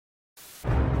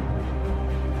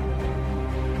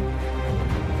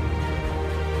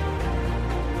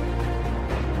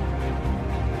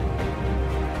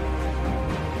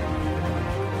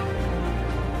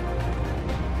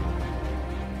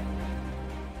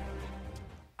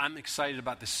I'm excited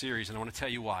about this series, and I want to tell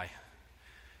you why.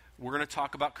 We're going to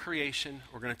talk about creation.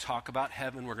 We're going to talk about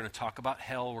heaven. We're going to talk about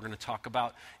hell. We're going to talk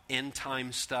about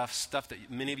end-time stuff that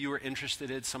many of you are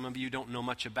interested in. Some of you don't know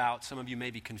much about. Some of you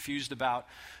may be confused about.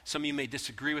 Some of you may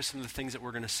disagree with some of the things that we're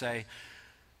going to say.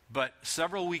 But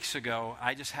several weeks ago,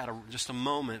 I just had a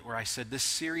moment where I said, this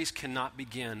series cannot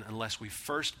begin unless we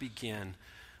first begin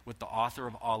with the author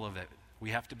of all of it. We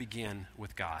have to begin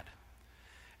with God.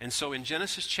 And so in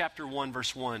Genesis chapter 1,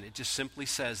 verse 1, it just simply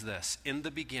says this: in the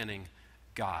beginning,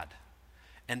 God.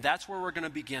 And that's where we're going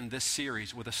to begin this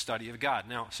series, with a study of God.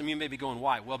 Now, some of you may be going,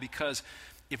 why? Well, because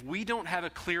if we don't have a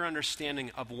clear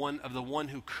understanding of the one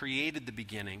who created the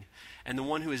beginning, and the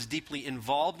one who is deeply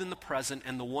involved in the present,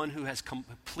 and the one who has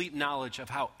complete knowledge of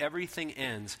how everything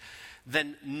ends,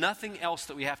 then nothing else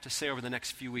that we have to say over the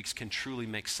next few weeks can truly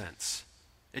make sense.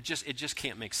 It just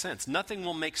can't make sense. Nothing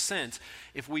will make sense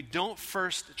if we don't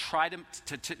first try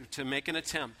to make an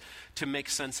attempt to make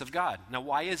sense of God. Now,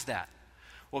 why is that?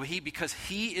 Well, because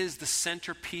he is the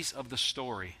centerpiece of the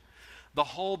story. The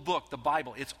whole book, the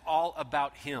Bible, it's all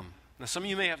about him. Now, some of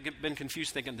you may have been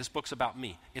confused thinking this book's about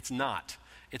me. It's not.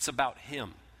 It's about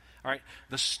him. All right?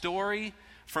 The story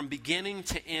from beginning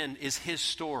to end is his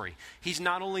story. He's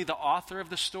not only the author of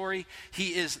the story, he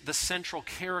is the central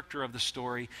character of the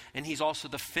story, and he's also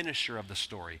the finisher of the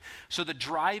story. So the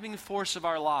driving force of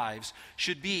our lives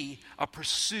should be a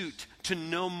pursuit to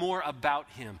know more about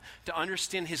him, to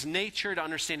understand his nature, to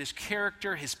understand his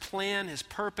character, his plan, his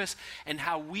purpose, and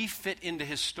how we fit into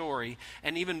his story,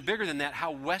 and even bigger than that,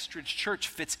 how Westridge Church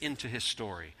fits into his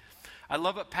story. I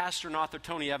love what pastor and author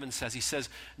Tony Evans says. He says,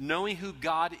 knowing who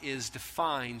God is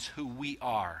defines who we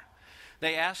are.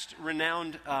 They asked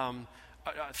renowned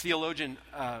theologian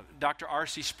Dr.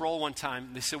 R.C. Sproul one time,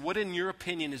 they said, what in your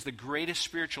opinion is the greatest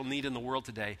spiritual need in the world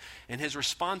today? And his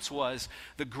response was,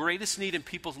 the greatest need in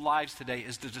people's lives today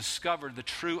is to discover the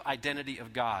true identity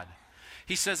of God.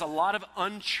 He says a lot of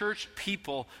unchurched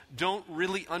people don't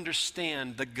really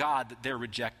understand the God that they're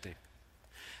rejecting.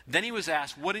 Then he was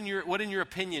asked, what in your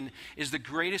opinion is the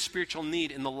greatest spiritual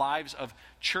need in the lives of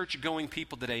church-going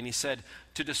people today? And he said,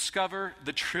 to discover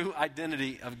the true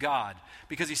identity of God.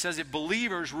 Because he says if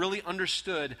believers really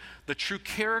understood the true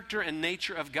character and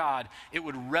nature of God, it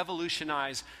would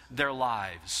revolutionize their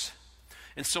lives.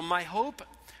 And so my hope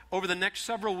over the next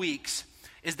several weeks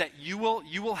is that you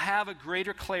will have a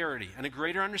greater clarity and a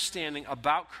greater understanding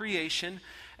about creation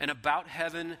and about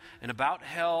heaven and about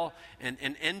hell and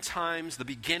end times, the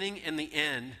beginning and the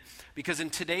end. Because in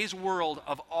today's world,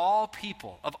 of all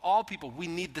people, we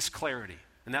need this clarity.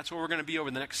 And that's where we're going to be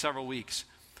over the next several weeks.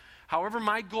 However,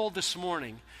 my goal this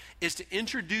morning is to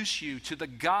introduce you to the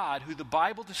God who the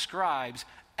Bible describes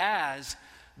as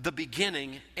the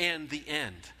beginning and the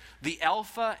end. The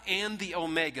Alpha and the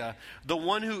Omega, the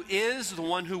one who is, the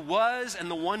one who was, and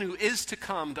the one who is to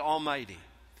come, the Almighty.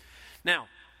 Now,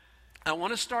 I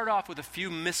want to start off with a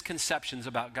few misconceptions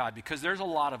about God, because there's a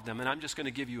lot of them, and I'm just going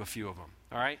to give you a few of them,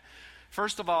 all right?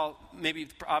 First of all,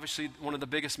 obviously, one of the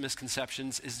biggest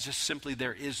misconceptions is just simply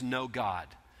there is no God.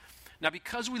 Now,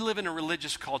 because we live in a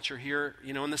religious culture here,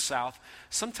 in the South,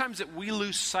 sometimes that we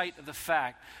lose sight of the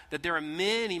fact that there are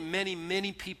many, many,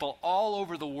 many people all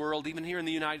over the world, even here in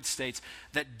the United States,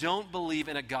 that don't believe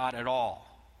in a God at all.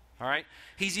 All right?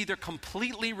 He's either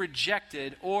completely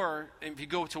rejected, or if you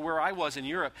go to where I was in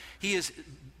Europe, he is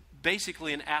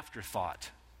basically an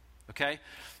afterthought. Okay?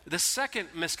 The second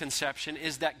misconception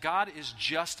is that God is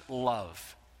just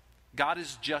love. God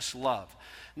is just love.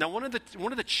 Now, one of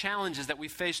the challenges that we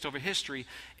faced over history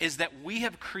is that we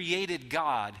have created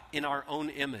God in our own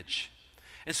image.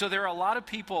 And so there are a lot of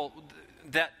people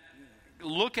that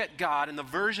look at God and the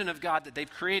version of God that they've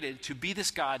created to be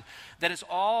this God that is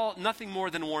nothing more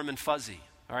than warm and fuzzy.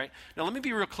 All right? Now, let me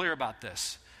be real clear about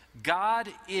this. God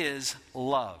is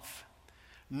love.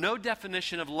 No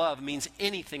definition of love means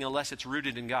anything unless it's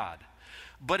rooted in God.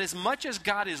 But as much as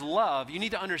God is love, you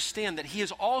need to understand that he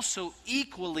is also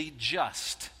equally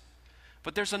just.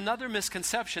 But there's another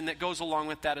misconception that goes along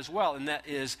with that as well, and that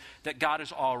is that God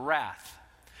is all wrath.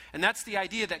 And that's the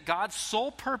idea that God's sole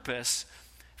purpose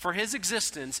for his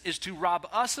existence is to rob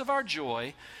us of our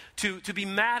joy, to be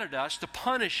mad at us, to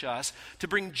punish us, to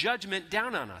bring judgment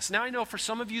down on us. Now, I know for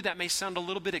some of you that may sound a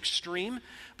little bit extreme,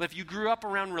 but if you grew up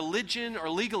around religion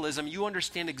or legalism, you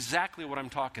understand exactly what I'm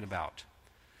talking about.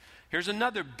 Here's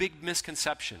another big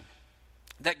misconception,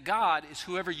 that God is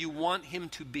whoever you want him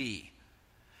to be.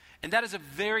 And that is a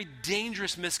very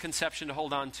dangerous misconception to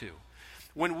hold on to.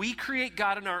 When we create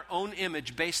God in our own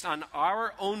image based on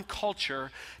our own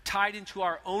culture, tied into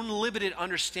our own limited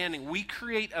understanding, we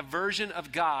create a version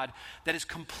of God that is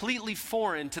completely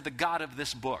foreign to the God of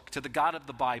this book, to the God of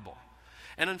the Bible.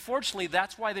 And unfortunately,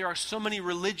 that's why there are so many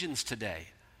religions today.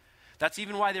 That's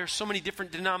even why there are so many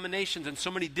different denominations and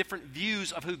so many different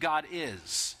views of who God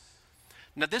is.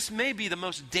 Now, this may be the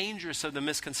most dangerous of the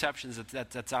misconceptions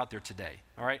that's out there today,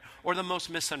 all right? Or the most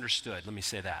misunderstood, let me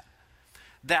say that.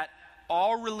 That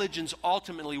all religions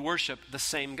ultimately worship the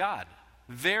same God.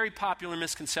 Very popular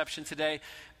misconception today.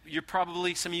 You're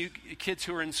probably, some of you kids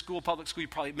who are in school, public school, you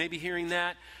probably may be hearing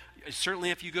that. Certainly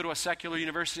if you go to a secular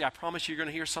university, I promise you're going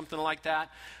to hear something like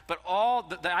that. But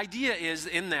the idea is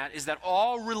that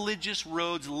all religious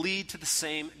roads lead to the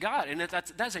same God. And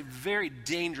that's a very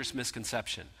dangerous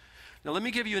misconception. Now let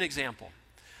me give you an example.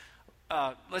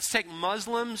 Let's take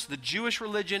Muslims, the Jewish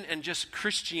religion, and just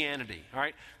Christianity, all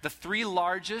right? The three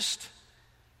largest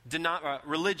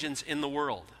religions in the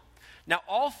world. Now,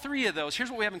 all three of those, here's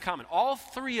what we have in common. All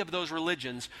three of those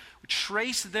religions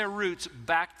trace their roots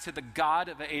back to the God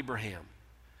of Abraham.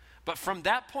 But from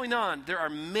that point on, there are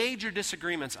major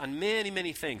disagreements on many,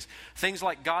 many things. Things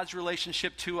like God's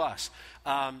relationship to us,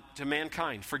 to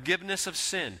mankind, forgiveness of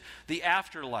sin, the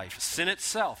afterlife, sin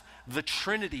itself. The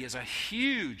Trinity is a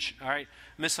huge, all right,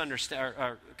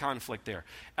 conflict there.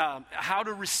 How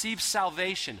to receive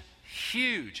salvation,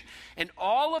 huge. And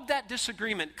all of that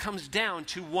disagreement comes down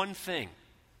to one thing.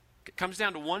 It comes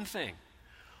down to one thing.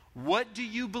 What do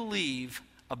you believe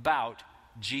about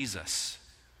Jesus?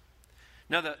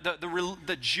 Now,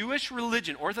 the Jewish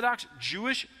religion, Orthodox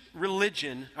Jewish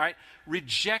religion, all right,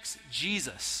 rejects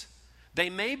Jesus. They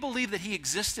may believe that he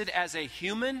existed as a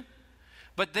human,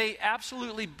 but they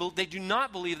do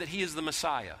not believe that he is the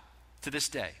Messiah to this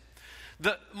day.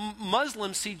 The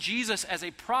Muslims see Jesus as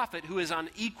a prophet who is on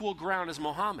equal ground as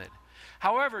Muhammad.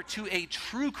 However, to a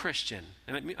true Christian,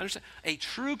 and understand, a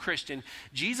true Christian,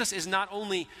 Jesus is not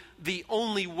only the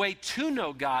only way to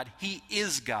know God, he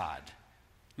is God.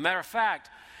 Matter of fact,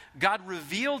 God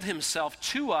revealed himself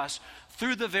to us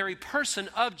through the very person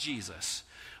of Jesus.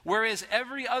 Whereas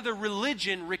every other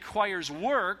religion requires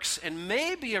works and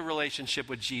maybe a relationship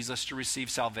with Jesus to receive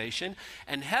salvation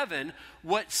and heaven,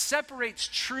 what separates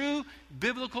true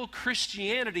biblical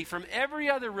Christianity from every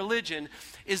other religion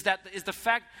is the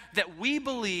fact that we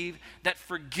believe that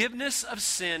forgiveness of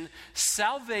sin,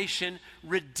 salvation,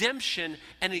 redemption,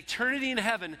 and eternity in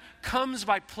heaven comes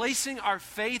by placing our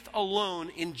faith alone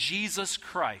in Jesus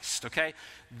Christ, okay?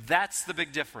 That's the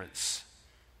big difference.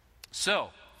 So,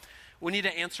 we need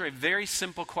to answer a very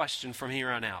simple question from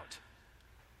here on out.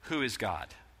 Who is God?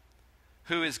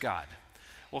 Who is God?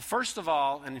 Well, first of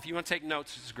all, and if you want to take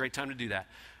notes, it's a great time to do that.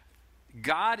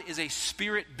 God is a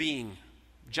spirit being.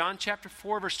 John chapter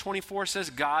 4, verse 24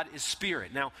 says God is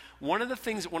spirit. Now, one of the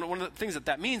things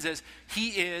that means is he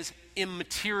is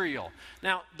immaterial.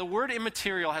 Now, the word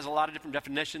immaterial has a lot of different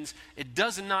definitions. It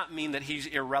does not mean that he's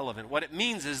irrelevant. What it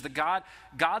means is that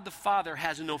God the Father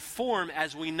has no form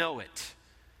as we know it.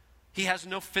 He has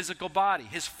no physical body.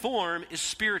 His form is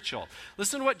spiritual.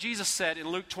 Listen to what Jesus said in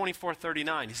Luke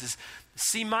 24:39. He says,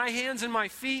 "See my hands and my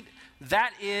feet,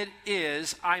 that it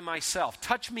is I myself.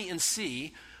 Touch me and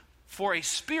see, for a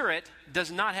spirit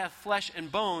does not have flesh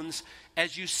and bones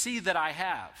as you see that I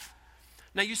have."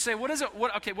 Now you say, what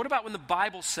about when the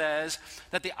Bible says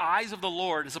that the eyes of the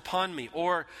Lord is upon me,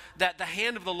 or that the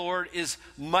hand of the Lord is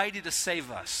mighty to save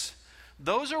us?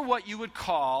 Those are what you would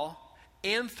call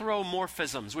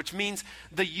anthropomorphisms, which means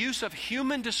the use of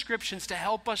human descriptions to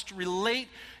help us to relate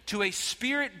to a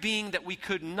spirit being that we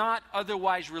could not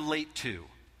otherwise relate to.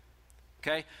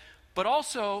 Okay? But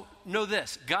also, know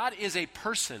this, God is a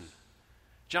person.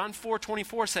 John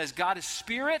 4:24 says, God is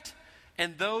spirit,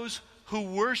 and those who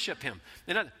worship him.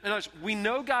 In other words, we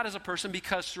know God is a person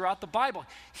because throughout the Bible,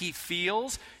 he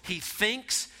feels, he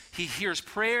thinks, he hears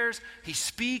prayers, he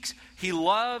speaks, he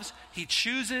loves, he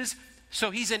chooses. So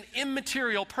he's an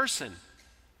immaterial person.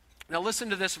 Now listen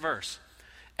to this verse.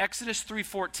 Exodus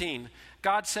 3:14,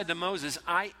 God said to Moses,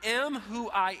 I am who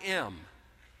I am.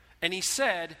 And he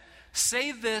said,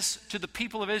 say this to the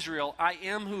people of Israel, I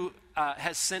am who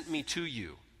has sent me to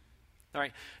you. All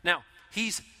right. Now,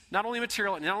 he's not only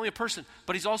material, not only a person,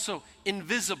 but he's also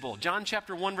invisible. John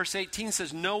chapter 1 verse 18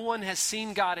 says, no one has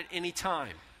seen God at any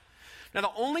time. Now,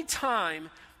 the only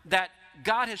time that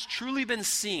God has truly been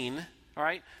seen, all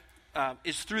right,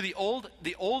 is through the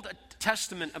Old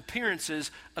Testament appearances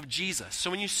of Jesus.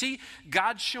 So when you see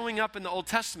God showing up in the Old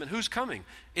Testament, who's coming?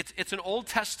 It's an Old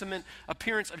Testament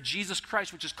appearance of Jesus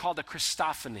Christ, which is called a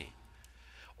Christophany.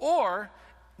 Or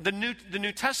the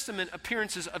New Testament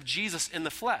appearances of Jesus in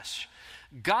the flesh.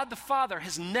 God the Father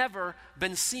has never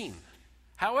been seen.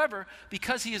 However,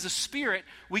 because he is a spirit,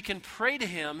 we can pray to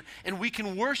him and we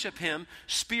can worship him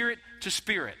spirit to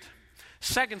spirit.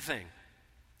 Second thing,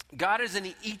 God is an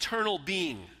eternal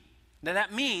being. Now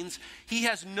that means he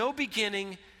has no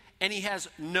beginning and he has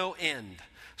no end.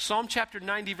 Psalm chapter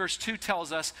 90 verse 2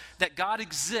 tells us that God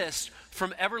exists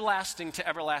from everlasting to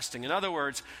everlasting. In other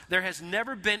words, there has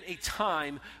never been a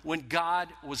time when God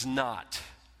was not.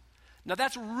 Now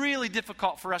that's really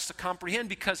difficult for us to comprehend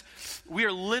because we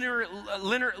are linear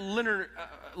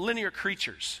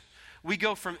creatures. We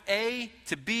go from A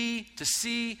to B to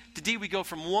C to D. We go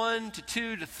from 1 to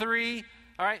 2 to 3.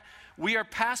 All right? We are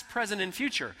past, present, and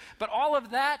future. But all of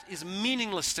that is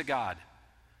meaningless to God.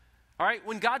 All right?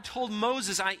 When God told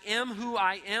Moses, I am who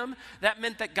I am, that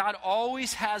meant that God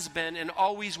always has been and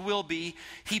always will be.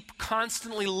 He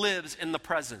constantly lives in the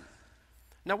present.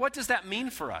 Now, what does that mean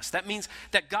for us? That means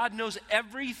that God knows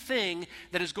everything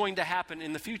that is going to happen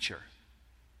in the future.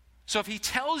 So if he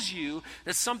tells you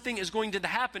that something is going to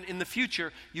happen in the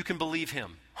future, you can believe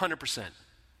him 100%.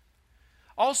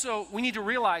 Also, we need to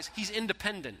realize he's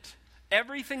independent.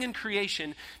 Everything in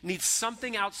creation needs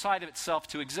something outside of itself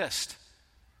to exist.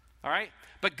 All right?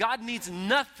 But God needs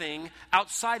nothing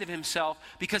outside of himself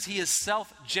because he is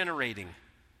self-generating.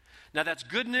 Now that's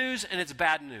good news and it's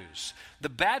bad news. The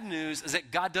bad news is that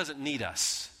God doesn't need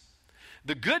us.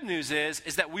 The good news is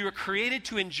that we were created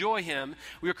to enjoy him,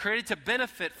 we were created to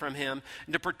benefit from him,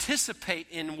 and to participate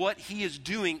in what he is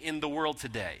doing in the world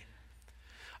today.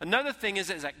 Another thing is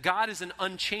that God is an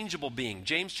unchangeable being.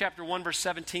 James chapter 1 verse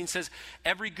 17 says,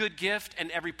 every good gift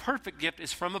and every perfect gift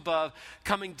is from above,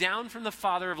 coming down from the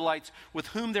Father of lights, with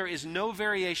whom there is no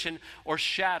variation or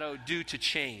shadow due to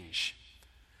change.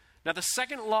 Now, the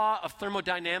second law of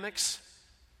thermodynamics,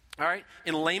 all right,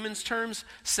 in layman's terms,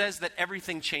 says that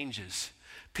everything changes.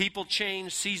 People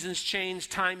change, seasons change,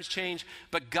 times change,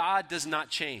 but God does not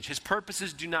change. His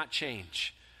purposes do not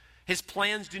change. His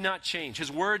plans do not change.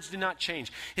 His words do not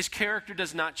change. His character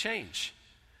does not change.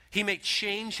 He may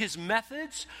change his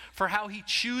methods for how he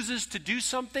chooses to do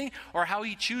something or how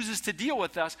he chooses to deal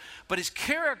with us, but his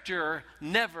character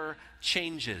never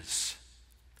changes.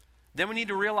 Then we need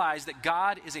to realize that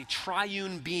God is a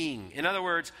triune being. In other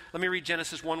words, let me read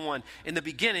Genesis 1:1. In the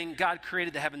beginning, God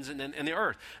created the heavens and the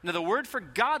earth. Now the word for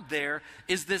God there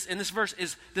is this, in this verse,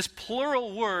 is this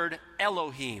plural word,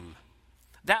 Elohim.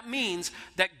 That means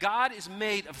that God is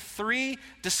made of three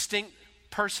distinct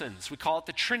persons. We call it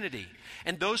the Trinity.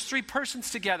 And those three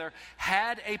persons together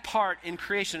had a part in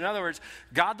creation. In other words,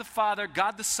 God the Father,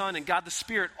 God the Son, and God the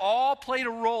Spirit all played a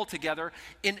role together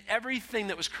in everything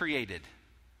that was created.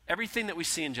 Everything that we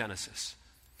see in Genesis.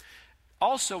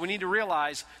 Also, we need to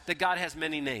realize that God has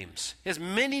many names. He has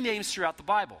many names throughout the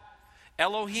Bible.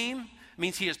 Elohim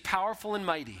means he is powerful and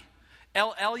mighty.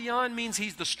 El Elyon means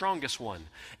he's the strongest one.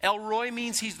 El Roi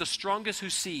means he's the strongest who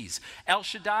sees. El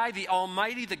Shaddai, the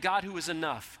Almighty, the God who is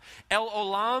enough. El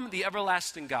Olam, the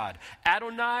everlasting God.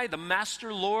 Adonai, the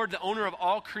Master Lord, the owner of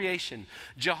all creation.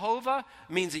 Jehovah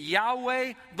means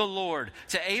Yahweh, the Lord.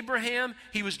 To Abraham,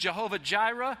 he was Jehovah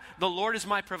Jireh, the Lord is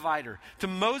my provider. To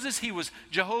Moses, he was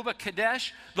Jehovah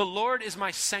Kadesh, the Lord is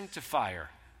my sanctifier.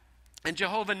 And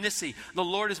Jehovah Nissi, the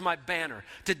Lord is my banner.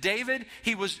 To David,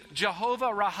 he was Jehovah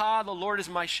Raha, the Lord is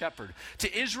my shepherd.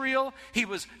 To Israel, he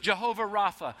was Jehovah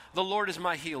Rapha, the Lord is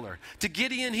my healer. To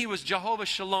Gideon, he was Jehovah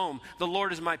Shalom, the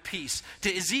Lord is my peace.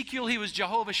 To Ezekiel, he was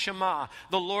Jehovah Shammah,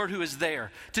 the Lord who is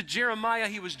there. To Jeremiah,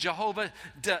 he was Jehovah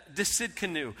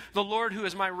Desidkenu, the Lord who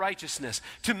is my righteousness.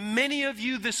 To many of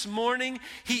you this morning,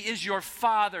 he is your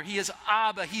Father, he is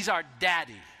Abba, he's our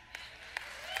daddy.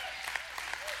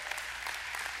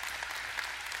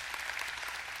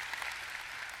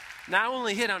 Now, I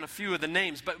only hit on a few of the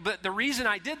names, but the reason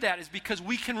I did that is because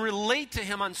we can relate to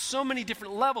him on so many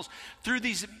different levels through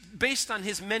these, based on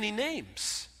his many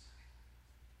names.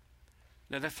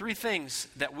 Now, there are three things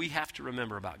that we have to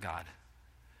remember about God.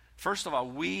 First of all,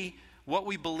 what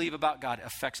we believe about God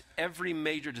affects every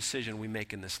major decision we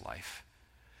make in this life.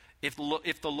 If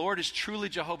the Lord is truly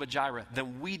Jehovah Jireh,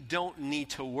 then we don't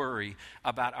need to worry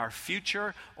about our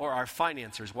future or our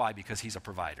finances. Why? Because he's a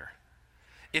provider.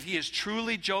 If he is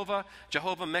truly Jehovah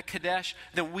Mekadesh,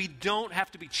 then we don't have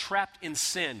to be trapped in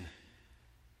sin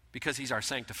because he's our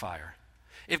sanctifier.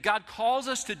 If God calls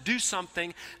us to do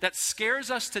something that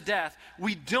scares us to death,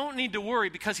 we don't need to worry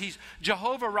because he's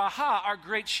Jehovah Raha, our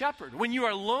great shepherd. When you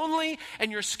are lonely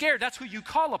and you're scared, that's who you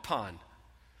call upon.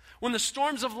 When the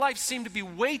storms of life seem to be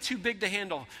way too big to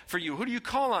handle for you, who do you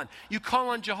call on? You call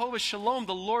on Jehovah Shalom,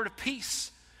 the Lord of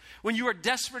peace. When you are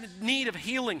desperate in need of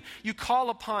healing, you call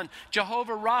upon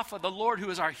Jehovah Rapha, the Lord who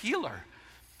is our healer.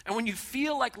 And when you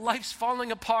feel like life's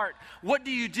falling apart, what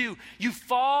do? You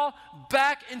fall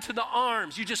back into the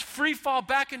arms. You just free fall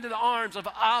back into the arms of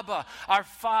Abba, our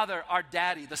Father, our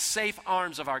Daddy, the safe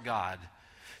arms of our God.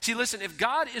 See, listen, if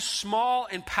God is small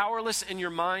and powerless in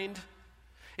your mind,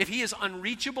 if he is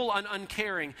unreachable and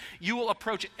uncaring, you will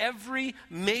approach every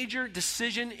major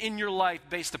decision in your life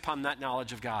based upon that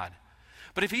knowledge of God.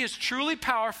 But if he is truly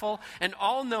powerful and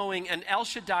all-knowing and El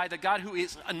Shaddai, the God who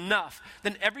is enough,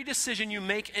 then every decision you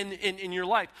make in your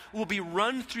life will be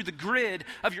run through the grid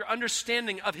of your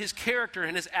understanding of his character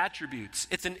and his attributes.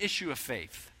 It's an issue of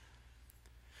faith.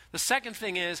 The second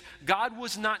thing is, God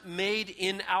was not made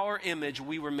in our image,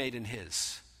 we were made in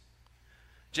his.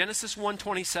 Genesis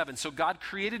 1:27, so God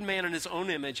created man in his own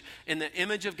image. In the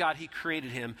image of God, he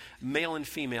created him. Male and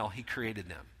female, he created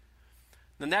them.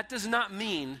 And that does not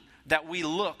mean that we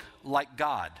look like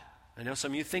God. I know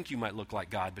some of you think you might look like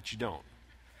God, but you don't.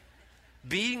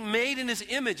 Being made in his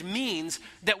image means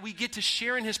that we get to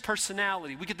share in his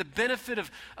personality. We get the benefit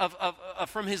of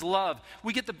from his love.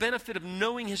 We get the benefit of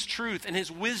knowing his truth and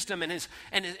his wisdom and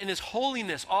his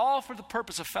holiness, all for the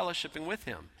purpose of fellowshipping with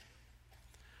him.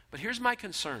 But here's my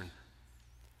concern.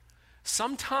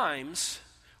 Sometimes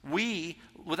we,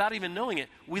 without even knowing it,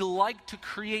 we like to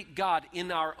create God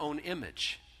in our own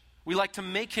image. We like to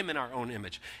make him in our own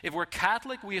image. If we're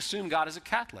Catholic, we assume God is a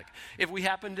Catholic. If we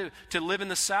happen to live in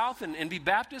the South and be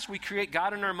Baptist, we create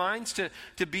God in our minds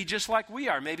to be just like we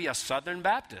are, maybe a Southern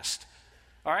Baptist.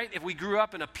 All right? If we grew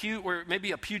up in a pew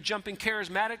jumping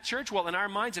charismatic church, well, in our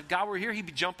minds, if God were here, he'd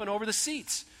be jumping over the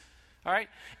seats. All right?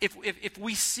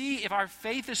 If our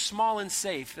faith is small and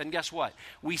safe, then guess what?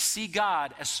 We see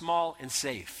God as small and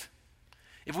safe.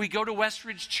 If we go to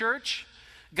Westridge Church,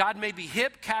 God may be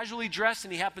hip, casually dressed,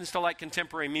 and he happens to like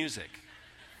contemporary music.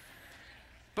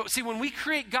 But see, when we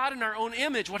create God in our own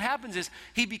image, what happens is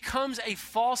he becomes a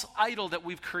false idol that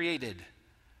we've created.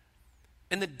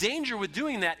 And the danger with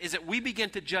doing that is that we begin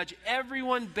to judge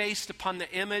everyone based upon the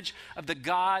image of the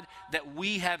God that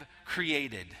we have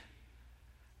created.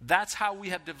 That's how we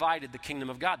have divided the kingdom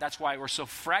of God. That's why we're so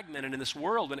fragmented in this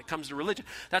world when it comes to religion.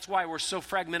 That's why we're so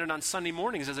fragmented on Sunday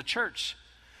mornings as a church.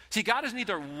 See, God is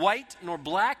neither white nor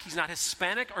black. He's not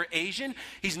Hispanic or Asian.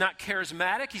 He's not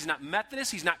charismatic. He's not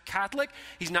Methodist. He's not Catholic.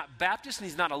 He's not Baptist. And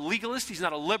he's not a legalist. He's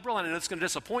not a liberal. And I know it's going to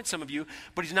disappoint some of you,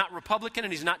 but he's not Republican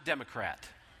and he's not Democrat.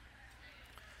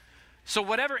 So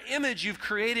whatever image you've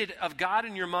created of God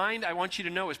in your mind, I want you to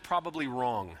know is probably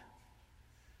wrong.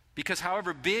 Because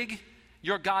however big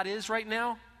your God is right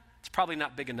now, it's probably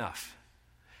not big enough.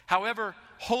 However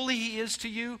holy he is to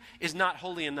you is not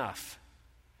holy enough.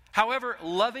 However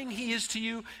loving he is to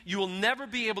you, you will never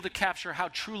be able to capture how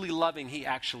truly loving he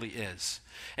actually is.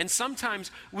 And sometimes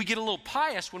we get a little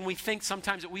pious when we think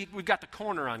sometimes that we've got the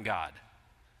corner on God.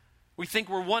 We think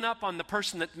we're one up on the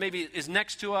person that maybe is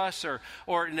next to us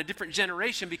or in a different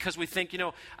generation because we think,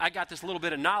 I got this little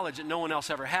bit of knowledge that no one else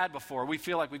ever had before. We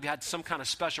feel like we've had some kind of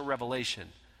special revelation.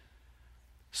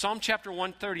 Psalm chapter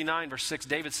 139, verse 6,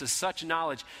 David says, such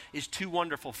knowledge is too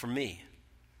wonderful for me.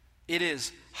 It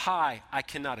is high, I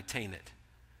cannot attain it.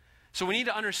 So we need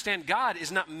to understand God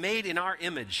is not made in our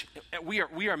image. We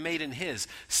are made in his,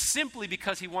 simply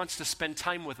because he wants to spend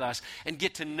time with us and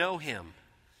get to know him.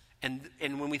 And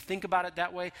when we think about it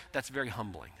that way, that's very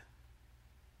humbling.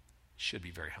 Should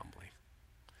be very humbling.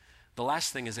 The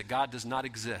last thing is that God does not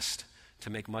exist to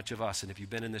make much of us. And if you've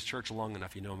been in this church long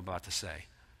enough, you know what I'm about to say.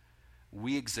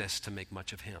 We exist to make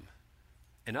much of him.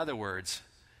 In other words,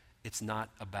 it's not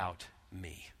about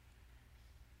me.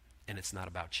 And it's not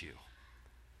about you.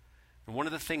 And one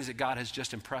of the things that God has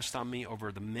just impressed on me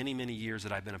over the many, many years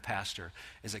that I've been a pastor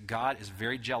is that God is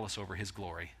very jealous over his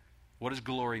glory. What does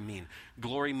glory mean?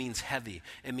 Glory means heavy.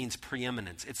 It means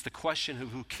preeminence. It's the question of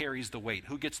who carries the weight,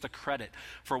 who gets the credit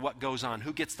for what goes on,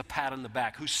 who gets the pat on the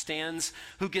back, who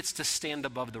gets to stand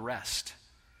above the rest.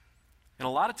 And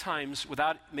a lot of times,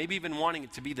 without maybe even wanting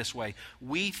it to be this way,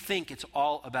 we think it's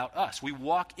all about us. We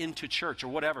walk into church or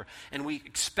whatever, and we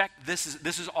expect this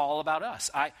is all about us.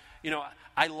 I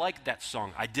liked that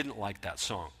song. I didn't like that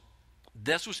song.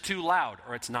 This was too loud,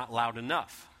 or it's not loud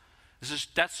enough.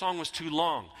 That song was too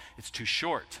long. It's too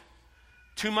short.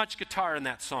 Too much guitar in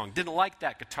that song. Didn't like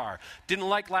that guitar. Didn't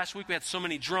like last week we had so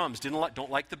many drums. Don't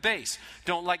like the bass.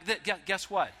 Don't like that. Guess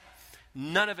what?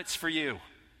 None of it's for you.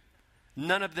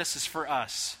 None of this is for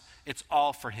us. It's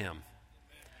all for him.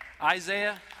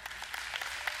 Isaiah.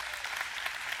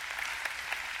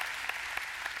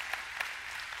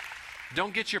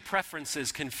 Don't get your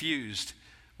preferences confused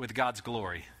with God's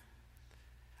glory.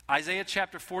 Isaiah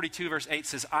chapter 42 verse 8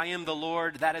 says, I am the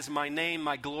Lord, that is my name,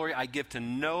 my glory I give to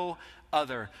no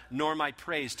other, nor my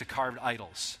praise to carved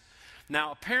idols.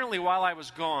 Now, apparently, while I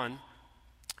was gone,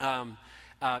 Joel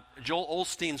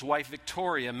Osteen's wife,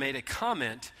 Victoria, made a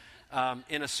comment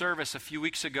in a service a few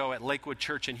weeks ago at Lakewood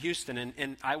Church in Houston,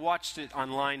 and I watched it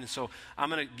online, and so I'm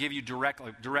going to give you direct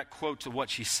quote to what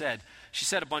she said. She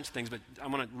said a bunch of things, but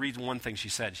I'm going to read one thing she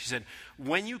said. She said,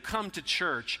 when you come to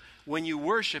church, when you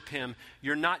worship him,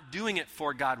 you're not doing it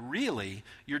for God really,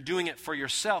 you're doing it for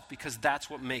yourself because that's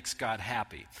what makes God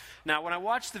happy. Now, when I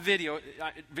watched the video,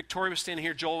 Victoria was standing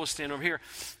here, Joel was standing over here.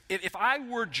 If I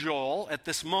were Joel at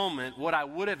this moment, what I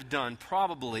would have done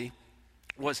probably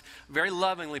was very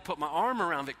lovingly put my arm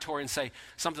around Victoria and say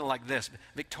something like this: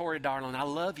 Victoria, darling, I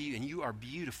love you and you are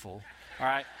beautiful, all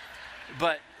right?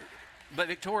 But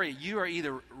Victoria, you are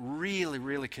either really,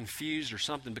 really confused or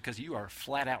something because you are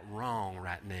flat out wrong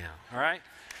right now, all right?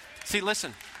 See,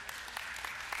 listen.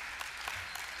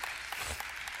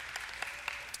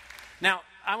 Now,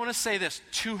 I want to say this.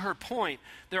 To her point,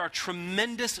 there are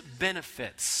tremendous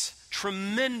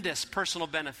personal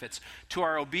benefits to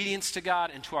our obedience to God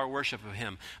and to our worship of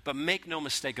him. But make no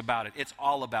mistake about it, it's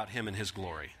all about him and his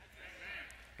glory.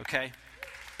 Okay?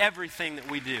 Everything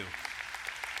that we do.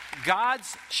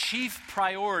 God's chief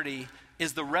priority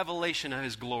is the revelation of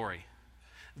his glory.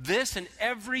 This and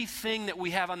everything that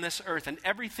we have on this earth and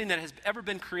everything that has ever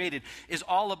been created is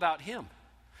all about him.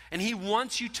 And he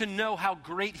wants you to know how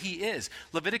great he is.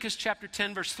 Leviticus chapter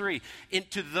 10, verse 3,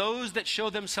 to those that show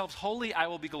themselves holy, I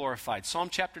will be glorified. Psalm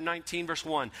chapter 19, verse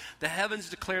 1, the heavens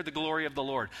declare the glory of the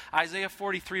Lord. Isaiah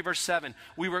 43, verse 7,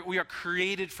 we are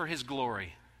created for his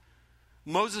glory.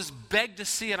 Moses begged to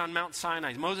see it on Mount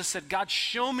Sinai. Moses said, God,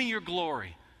 show me your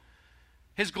glory.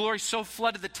 His glory so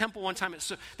flooded the temple one time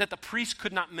that the priest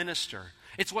could not minister.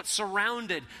 It's what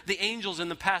surrounded the angels in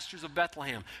the pastures of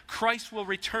Bethlehem. Christ will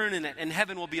return in it, and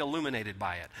heaven will be illuminated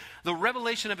by it. The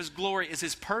revelation of his glory is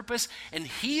his purpose, and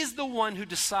he is the one who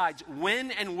decides when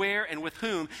and where and with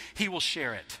whom he will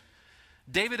share it.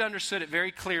 David understood it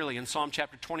very clearly in Psalm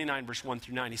chapter 29, verse 1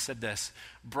 through 9. He said this: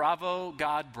 bravo,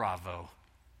 God, bravo.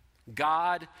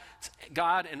 God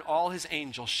and all his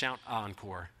angels shout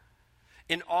encore.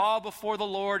 In awe before the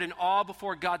Lord, in awe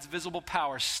before God's visible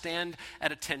power, stand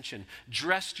at attention,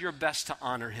 dressed your best to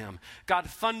honor him. God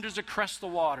thunders across the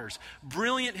waters,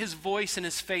 brilliant his voice and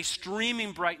his face,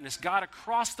 streaming brightness. God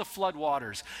across the flood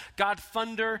waters. God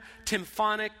thunder,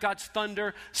 timphonic. God's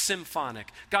thunder, symphonic.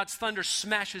 God's thunder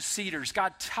smashes cedars.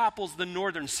 God topples the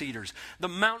northern cedars. The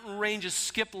mountain ranges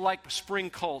skip like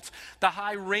spring colts. The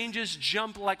high ranges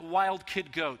jump like wild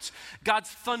kid goats. God's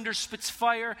thunder spits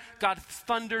fire. God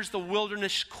thunders the wilderness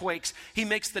quakes. He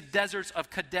makes the deserts of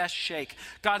Kadesh shake.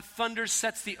 God thunders,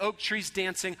 sets the oak trees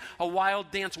dancing, a wild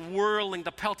dance whirling.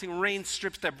 The pelting rain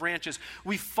strips their branches.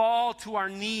 We fall to our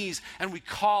knees and we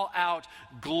call out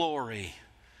glory.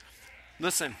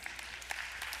 Listen.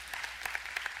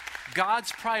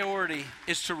 God's priority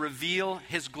is to reveal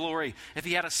his glory. If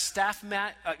he had a staff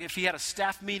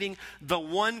meeting, the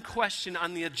one question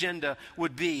on the agenda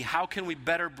would be, how can we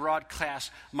better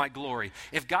broadcast my glory?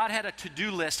 If God had a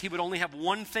to-do list, he would only have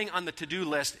one thing on the to-do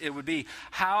list. It would be,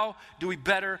 how do we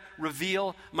better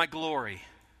reveal my glory?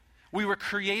 We were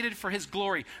created for his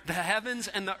glory. The heavens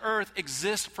and the earth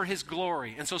exist for his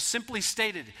glory. And so simply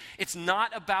stated, it's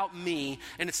not about me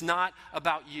and it's not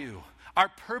about you. Our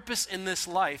purpose in this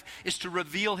life is to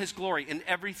reveal his glory in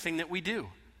everything that we do,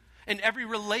 in every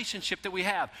relationship that we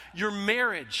have. Your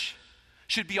marriage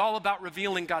should be all about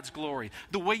revealing God's glory.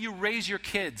 The way you raise your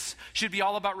kids should be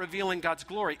all about revealing God's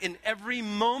glory. In every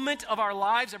moment of our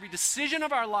lives, every decision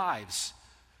of our lives,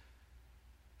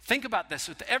 think about this.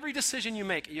 With every decision you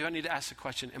make, you need to ask the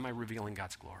question, am I revealing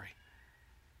God's glory?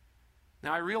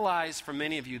 Now, I realize for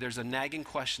many of you, there's a nagging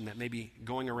question that may be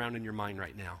going around in your mind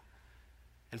right now.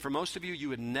 And for most of you, you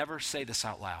would never say this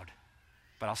out loud,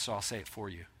 but I'll say it for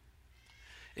you.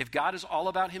 If God is all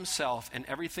about himself and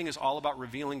everything is all about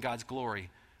revealing God's glory,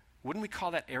 wouldn't we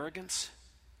call that arrogance?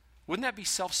 Wouldn't that be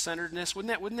self-centeredness?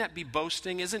 Wouldn't that be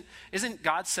boasting? Isn't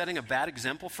God setting a bad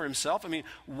example for himself? I mean,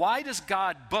 why does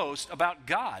God boast about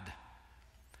God?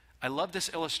 I love this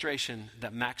illustration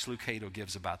that Max Lucado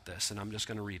gives about this, and I'm just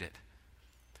going to read it.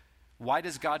 Why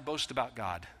does God boast about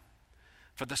God?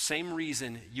 For the same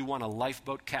reason you want a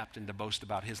lifeboat captain to boast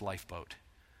about his lifeboat.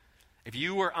 If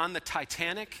you were on the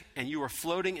Titanic and you were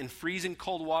floating in freezing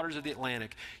cold waters of the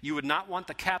Atlantic, you would not want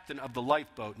the captain of the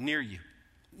lifeboat near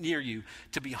you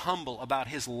to be humble about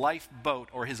his lifeboat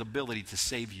or his ability to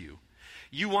save you.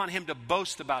 You want him to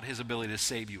boast about his ability to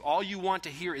save you. All you want to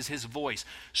hear is his voice,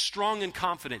 strong and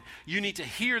confident. You need to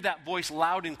hear that voice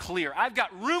loud and clear. I've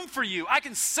got room for you. I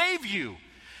can save you.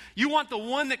 You want the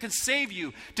one that can save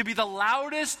you to be the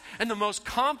loudest and the most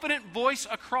confident voice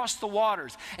across the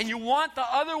waters. And you want the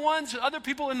other ones, other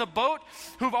people in the boat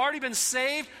who've already been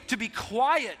saved, to be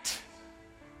quiet.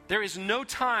 There is no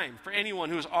time for anyone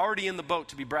who is already in the boat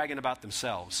to be bragging about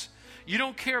themselves. You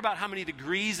don't care about how many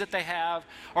degrees that they have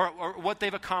or what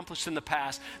they've accomplished in the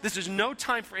past. This is no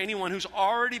time for anyone who's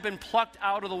already been plucked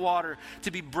out of the water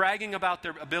to be bragging about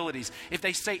their abilities. If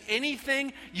they say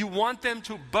anything, you want them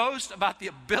to boast about the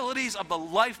abilities of the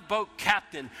lifeboat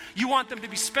captain. You want them to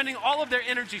be spending all of their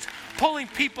energies pulling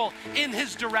people in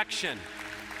his direction.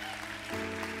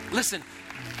 Listen,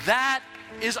 that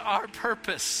is our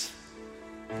purpose.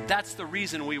 That's the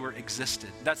reason we were existed.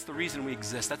 That's the reason we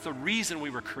exist. That's the reason we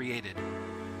were created.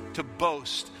 To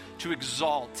boast, to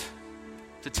exalt,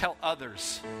 to tell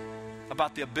others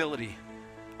about the ability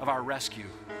of our rescuer,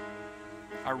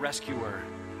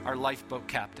 our lifeboat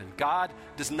captain. God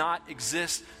does not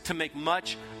exist to make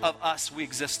much of us. We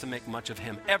exist to make much of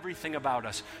him. Everything about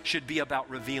us should be about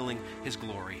revealing his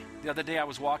glory. The other day I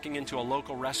was walking into a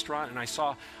local restaurant and I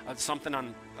saw something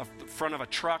on the front of a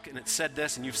truck, and it said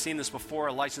this, and you've seen this before,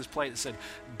 a license plate that said,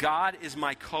 "God is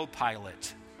my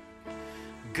co-pilot."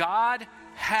 God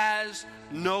has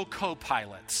no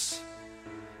co-pilots.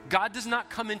 God does not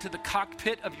come into the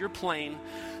cockpit of your plane,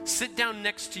 sit down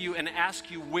next to you and ask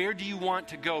you, where do you want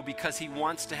to go, because he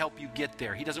wants to help you get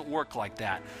there. He doesn't work like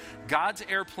that. God's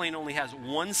airplane only has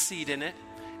one seat in it,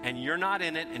 and you're not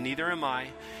in it, and neither am I.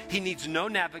 He needs no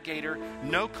navigator,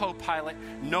 no co-pilot,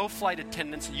 no flight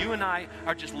attendants. You and I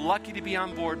are just lucky to be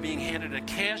on board, being handed an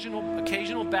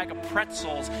occasional bag of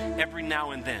pretzels every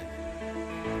now and then.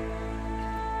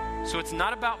 So it's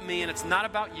not about me, and it's not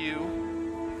about you.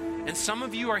 And some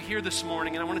of you are here this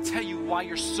morning, and I want to tell you why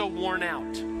you're so worn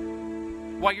out.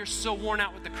 Why you're so worn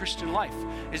out with the Christian life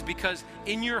is because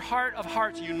in your heart of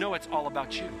hearts, you know it's all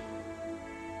about you.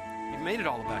 You've made it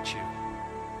all about you.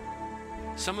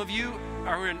 Some of you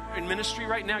are in ministry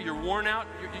right now. You're worn out.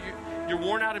 You're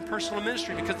worn out in personal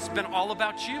ministry because it's been all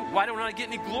about you. Why don't I get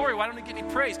any glory? Why don't I get any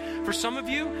praise? For some of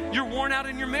you, you're worn out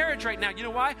in your marriage right now. You know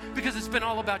why? Because it's been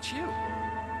all about you.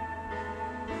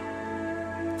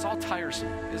 It's all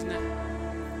tiresome, isn't it?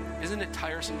 Isn't it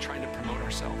tiresome trying to promote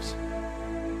ourselves?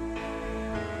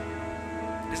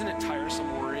 Isn't it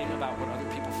tiresome worrying about what other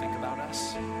people think about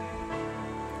us?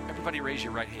 Everybody raise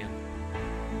your right hand.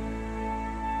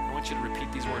 I want you to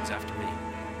repeat these words after me.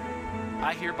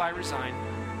 I hereby resign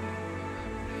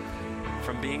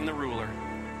from being the ruler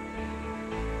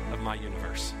of my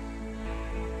universe.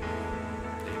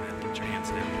 Amen. Put your hands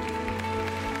down.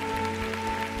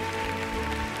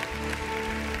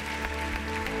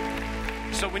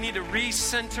 So we need to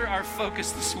recenter our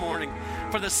focus this morning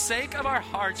for the sake of our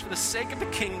hearts, for the sake of the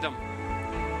kingdom.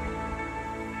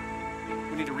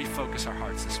 We need to refocus our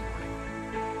hearts this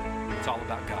morning. It's all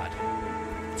about God.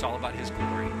 It's all about his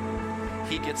glory.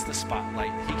 He gets the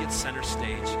spotlight. He gets center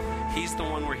stage. He's the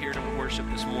one we're here to worship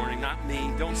this morning, not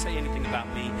me. Don't say anything about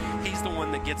me. He's the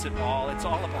one that gets it all. It's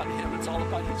all about him. It's all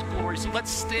about his glory. So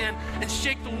let's stand and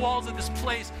shake the walls of this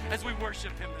place as we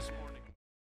worship him this morning.